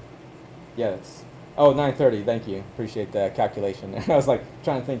 Yeah, that's. Oh, 9:30. Thank you. Appreciate the calculation there. I was like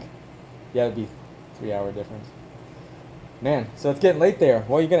trying to think. Yeah, it'd be 3-hour difference. Man, so it's getting late there.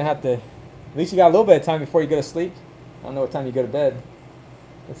 Well, you're gonna have to. At least you got a little bit of time before you go to sleep. I don't know what time you go to bed.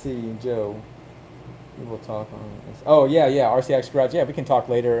 Let's see, Joe. We will talk on this. Oh yeah, RCX Garage. Yeah, we can talk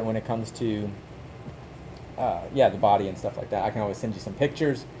later when it comes to yeah, the body and stuff like that. I can always send you some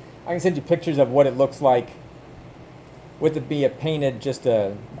pictures. I can send you pictures of what it looks like with it being painted, just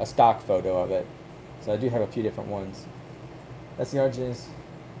a stock photo of it. So I do have a few different ones. That's the RJs.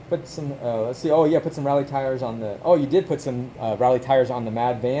 Put some. Let's see. Oh yeah, put some rally tires on the. Oh, you did put some rally tires on the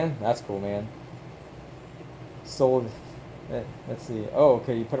Mad van. That's cool, man. Sold. Let's see. Oh,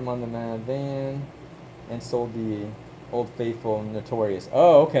 okay. You put them on the Mad van, and sold the Old Faithful Notorious.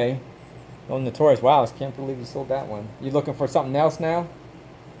 Oh, okay. Old Notorious. Wow, I can't believe you sold that one. You looking for something else now,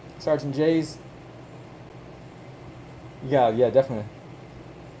 Sergeant J's? Yeah, definitely.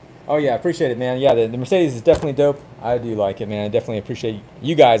 Oh yeah, appreciate it, man. Yeah, the Mercedes is definitely dope. I do like it, man. I definitely appreciate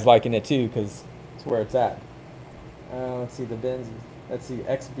you guys liking it too, because it's where it's at. Let's see the Benz. Let's see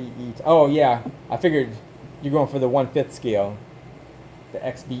XBE. Oh yeah, I figured you're going for the 1/5 scale. The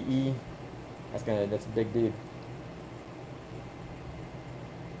XBE. That's a big dude.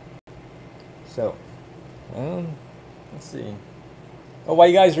 So, let's see. Oh, while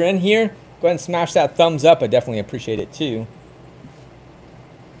you guys are in here, go ahead and smash that thumbs up. I definitely appreciate it too.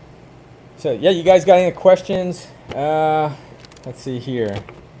 So yeah, you guys got any questions? Let's see here.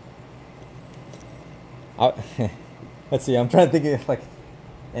 Let's see. I'm trying to think of like.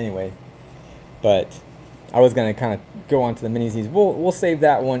 Anyway, but I was gonna kind of go on to the mini Z's. We'll save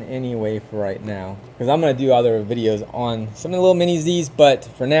that one anyway for right now, because I'm gonna do other videos on some of the little mini Z's. But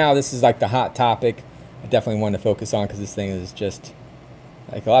for now, this is like the hot topic. I definitely wanted to focus on because this thing is just,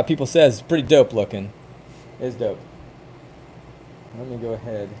 like a lot of people says, pretty dope looking. It's dope. Let me go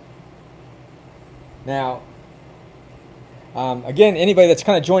ahead. Now, again, anybody that's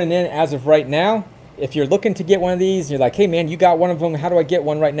kind of joining in as of right now, if you're looking to get one of these, you're like, hey man, you got one of them, how do I get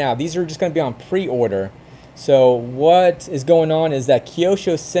one right now? These are just going to be on pre-order. So what is going on is that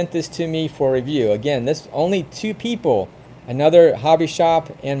Kyosho sent this to me for review. Again, this only 2 people, another hobby shop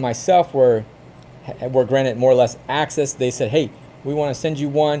and myself were granted more or less access. They said, hey, we want to send you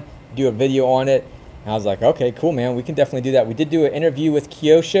one, do a video on it. And I was like, okay, cool, man, we can definitely do that. We did do an interview with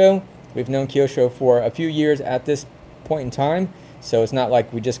Kyosho. We've known Kyosho for a few years at this point in time, so it's not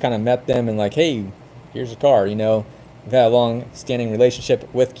like we just kind of met them and like, hey, here's a car, you know. We've had a long-standing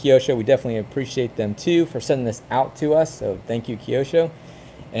relationship with Kyosho. We definitely appreciate them too for sending this out to us, so thank you, Kyosho.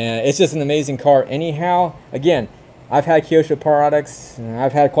 And it's just an amazing car anyhow. Again, I've had Kyosho products, and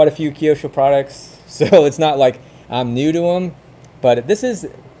I've had quite a few Kyosho products, so it's not like I'm new to them. But this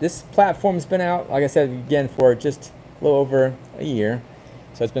platform's been out, like I said, again, for just a little over a year.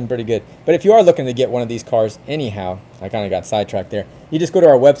 So it's been pretty good. But if you are looking to get one of these cars anyhow, I kind of got sidetracked there. You just go to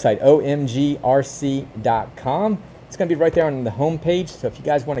our website, omgrc.com. It's going to be right there on the home page. So if you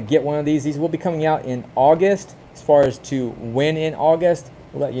guys want to get one of these will be coming out in August. As far as to when in August,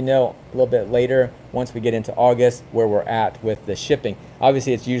 we'll let you know a little bit later once we get into August where we're at with the shipping.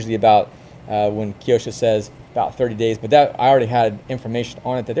 Obviously, it's usually about, when Kyosho says about 30 days, but that I already had information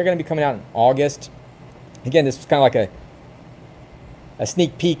on it that they're going to be coming out in August. Again, this was kind of like a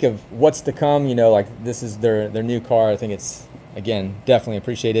sneak peek of what's to come. You know, like this is their new car. I think it's, again, definitely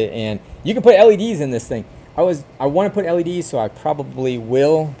appreciate it. And you can put LEDs in this thing. I want to put LEDs, so I probably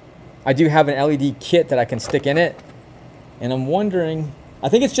will. I do have an LED kit that I can stick in it, and I'm wondering, I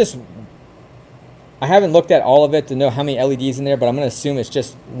think it's just, I haven't looked at all of it to know how many LEDs in there, but I'm going to assume it's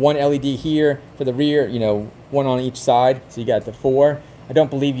just one LED here for the rear, you know, one on each side, so you got the 4. I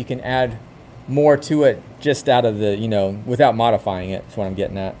don't believe you can add more to it just out of the, you know, without modifying it. That's what I'm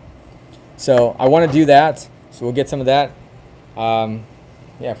getting at. So I want to do that, so we'll get some of that.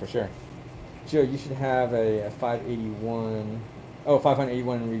 Yeah, for sure. Joe, you should have a 581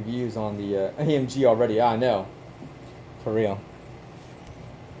 reviews on the AMG already. I know, for real.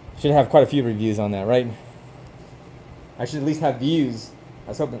 Should have quite a few reviews on that, right? I should at least have views. I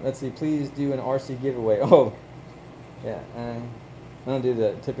was hoping. Let's see. Please do an RC giveaway. Oh, yeah. I don't do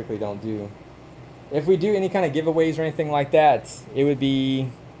that. Typically, don't do. If we do any kind of giveaways or anything like that, it would be.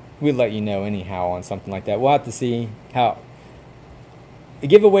 We'd let you know anyhow on something like that. We'll have to see how. The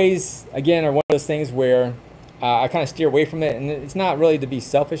giveaways again are one of those things where I kind of steer away from it, and it's not really to be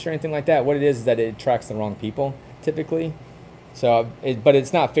selfish or anything like that. What it is that it attracts the wrong people typically. So, but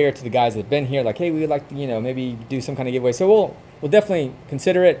it's not fair to the guys that have been here. Like, hey, we would like to, you know, maybe do some kind of giveaway. So we'll definitely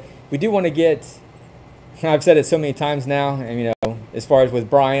consider it. We do want to get. I've said it so many times now, and you know, as far as with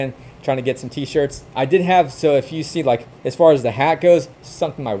Brian trying to get some T-shirts, I did have. So if you see, like, as far as the hat goes,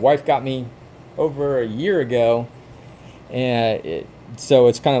 something my wife got me over a year ago, and so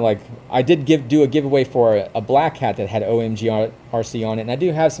it's kind of like I did do a giveaway for a black hat that had OMGRC on it, and I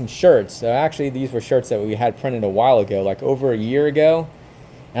do have some shirts. So actually, these were shirts that we had printed a while ago, like over a year ago.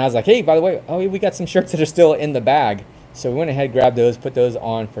 And I was like, hey, by the way, oh, we got some shirts that are still in the bag. So we went ahead, grabbed those, put those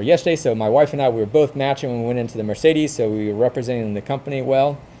on for yesterday. So my wife and I, we were both matching when we went into the Mercedes, so we were representing the company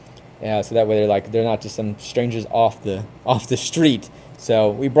well. Yeah, so that way they're not just some strangers off the street.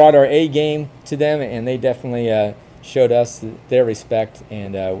 So we brought our A game to them, and they definitely showed us their respect,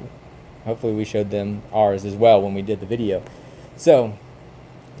 and hopefully we showed them ours as well when we did the video. So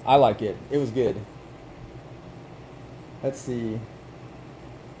I like it. It was good. Let's see.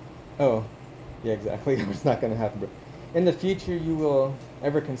 Oh, yeah, exactly. It's not going to happen. In the future, you will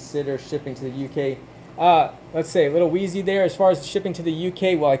ever consider shipping to the UK? Let's say a little wheezy there. As far as shipping to the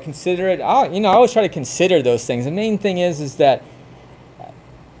UK, will I consider it? You know, I always try to consider those things. The main thing is that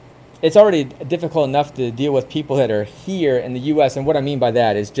it's already difficult enough to deal with people that are here in the U.S. And what I mean by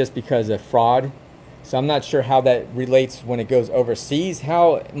that is just because of fraud. So I'm not sure how that relates when it goes overseas,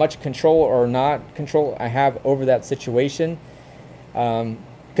 how much control or not control I have over that situation.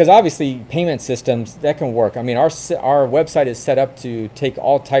 Because obviously payment systems, that can work. I mean, our website is set up to take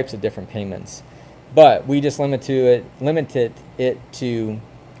all types of different payments. But we just limited it to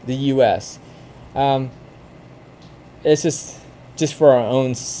the U.S. It's just for our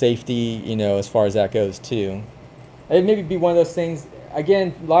own safety, you know, as far as that goes too. It maybe be one of those things.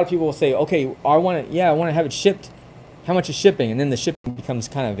 Again, a lot of people will say, okay, I want to have it shipped. How much is shipping? And then the shipping becomes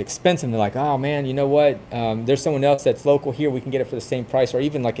kind of expensive. They're like, oh man, you know what? There's someone else that's local here. We can get it for the same price. Or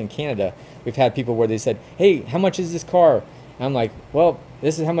even like in Canada, we've had people where they said, hey, how much is this car? And I'm like, well,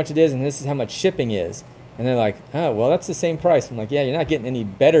 this is how much it is, and this is how much shipping is. And they're like, oh, well, that's the same price. I'm like, yeah, you're not getting any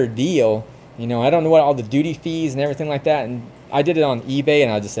better deal. You know, I don't know what all the duty fees and everything like that. And I did it on eBay,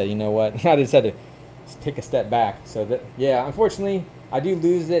 and I just said, you know what? I just had to take a step back. So that, yeah, unfortunately, I do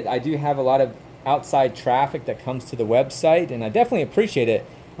lose it. I do have a lot of outside traffic that comes to the website, and I definitely appreciate it.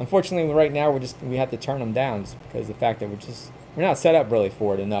 Unfortunately, right now we have to turn them down just because of the fact that we're not set up really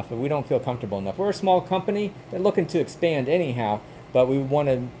for it enough, but we don't feel comfortable enough. We're a small company. They're looking to expand anyhow, but we want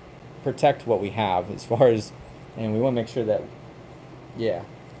to protect what we have as far as, and we want to make sure that, yeah,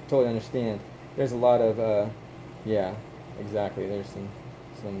 totally understand. There's a lot of, yeah, exactly. There's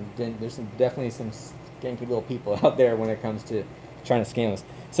definitely some skanky little people out there when it comes to trying to scam us.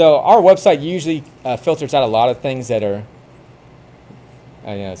 So our website usually filters out a lot of things that are,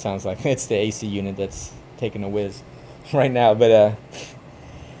 I know it sounds like it's the AC unit that's taking a whiz right now, but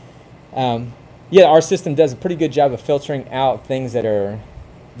yeah, our system does a pretty good job of filtering out things that are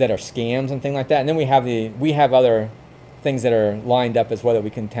scams and things like that. And then we have other things that are lined up as well that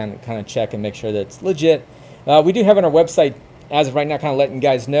we can kind of check and make sure that it's legit. We do have on our website as of right now, kind of letting you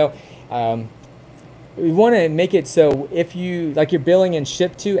guys know. We want to make it so if you, like, your billing and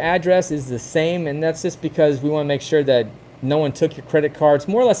ship to address is the same, and that's just because we want to make sure that no one took your credit cards,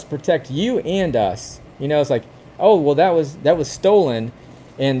 more or less to protect you and us. You know, it's like, oh, well, that was stolen,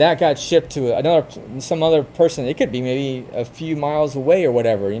 and that got shipped to some other person. It could be maybe a few miles away or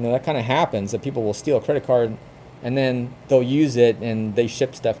whatever. You know, that kind of happens, that people will steal a credit card and then they'll use it and they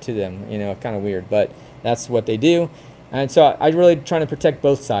ship stuff to them. You know, kind of weird, but that's what they do. And so I'm really trying to protect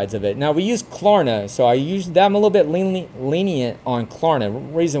both sides of it. Now, we use Klarna, so I'm a little bit lenient on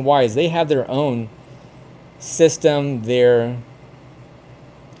Klarna. Reason why is they have their own system, their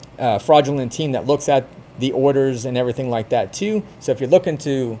fraudulent team that looks at the orders and everything like that too. So if you're looking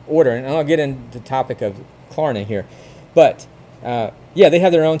to order, and I'll get into the topic of Klarna here, but yeah, they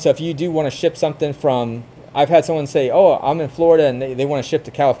have their own. So if you do want to ship something from, I've had someone say, oh, I'm in Florida and they want to ship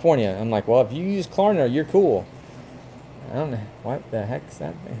to California. I'm like, well, if you use Klarna, you're cool. I don't know what the heck's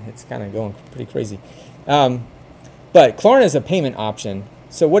that. It's kind of going pretty crazy. But Klarna is a payment option.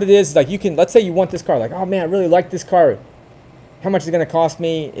 So what it is, like, you can, let's say you want this car, like, oh man, I really like this car. How much is it going to cost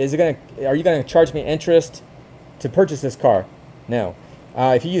me? Are you going to charge me interest to purchase this car? No.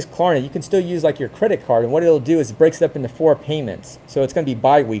 If you use Klarna, you can still use like your credit card, and what it'll do is it breaks it up into 4 payments. So it's going to be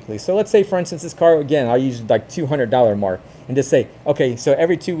bi-weekly. So let's say, for instance, this car, again, I'll use like $200 mark and just say, okay, so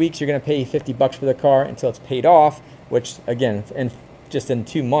every 2 weeks you're going to pay $50 for the car until it's paid off, which again, just in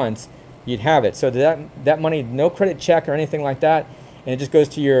 2 months, you'd have it. So that money, no credit check or anything like that, and it just goes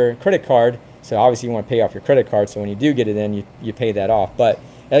to your credit card. So obviously you want to pay off your credit card, so when you do get it in, you pay that off. But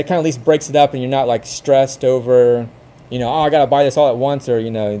it kind of at least breaks it up, and you're not like stressed over, you know, oh, I got to buy this all at once, or,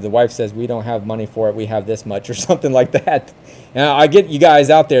 you know, the wife says, we don't have money for it, we have this much, or something like that. And I get you guys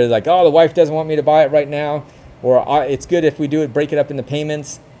out there like, oh, the wife doesn't want me to buy it right now, or it's good if we do it, break it up into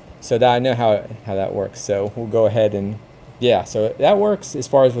payments, so that I know how that works. So we'll go ahead and, yeah, so that works as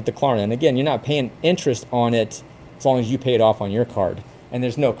far as with the Klarna. And again, you're not paying interest on it as long as you pay it off on your card, and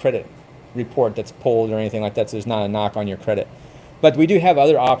there's no credit report that's pulled or anything like that, so there's not a knock on your credit. But we do have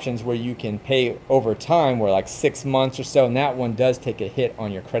other options where you can pay over time, where like 6 months or so, and that one does take a hit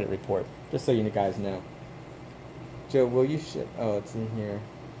on your credit report, just so you guys know. Joe, will you ship? Oh, it's in here.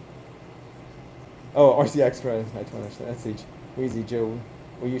 Oh, RC Extra. I don't understand. Let's see. Wheezy, Joe,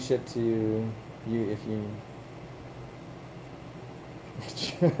 will you ship to you if you...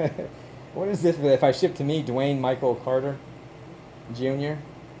 What is this? If I ship to me, Dwayne Michael Carter Jr.?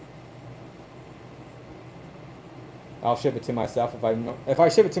 I'll ship it to myself. If I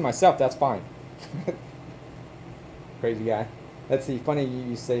ship it to myself, that's fine. Crazy guy. Let's see. Funny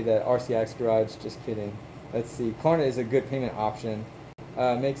you say that. RCX Garage. Just kidding. Let's see. Klarna is a good payment option.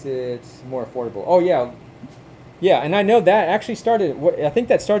 Makes it more affordable. Oh yeah, yeah. And I know that actually started. I think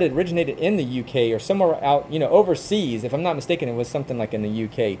that originated in the UK or somewhere out, you know, overseas. If I'm not mistaken, it was something like in the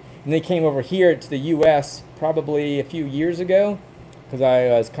UK, and they came over here to the US probably a few years ago, because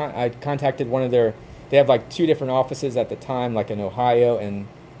I contacted one of their. They have like 2 different offices at the time, like in Ohio and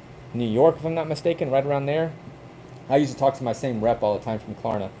New York, if I'm not mistaken, right around there. I used to talk to my same rep all the time from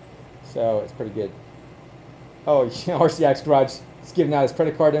Klarna, so it's pretty good. Oh, yeah, RCX Garage is giving out his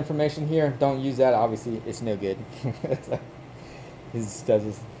credit card information here. Don't use that. Obviously, it's no good.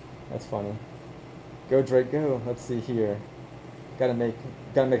 That's funny. Go Drake, go. Let's see here. Gotta make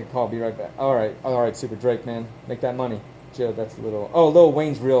a call. Be right back. All right, Super Drake, man, make that money. Joe, that's Lil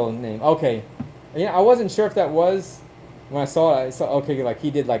Wayne's real name. Okay. Yeah, I wasn't sure if that was, when I saw it, I saw, okay, like he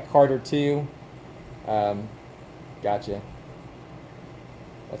did like Carter 2. Gotcha.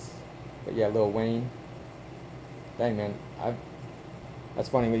 But yeah, Lil Wayne. Dang, man. That's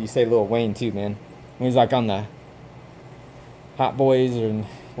funny when you say Lil Wayne too, man. When he's like on the Hot Boys, or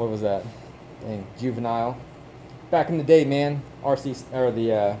what was that? Dang, Juvenile. Back in the day, man. RC, or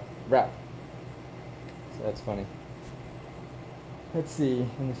the rap. So that's funny. Let's see.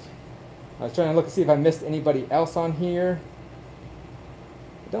 I was trying to look to see if I missed anybody else on here.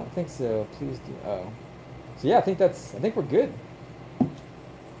 I don't think so. Please do. Oh. So yeah, I think we're good.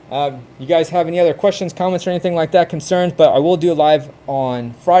 You guys have any other questions, comments, or anything like that, concerns? But I will do a live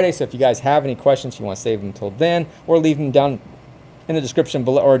on Friday, so if you guys have any questions, you want to save them until then, or leave them down in the description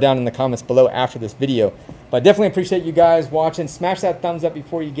below, or down in the comments below after this video. But I definitely appreciate you guys watching. Smash that thumbs up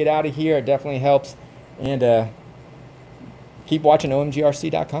before you get out of here. It definitely helps. And keep watching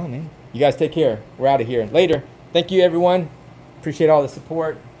OMGRC.com, man. You guys take care. We're out of here. Later. Thank you, everyone. Appreciate all the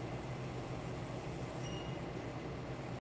support.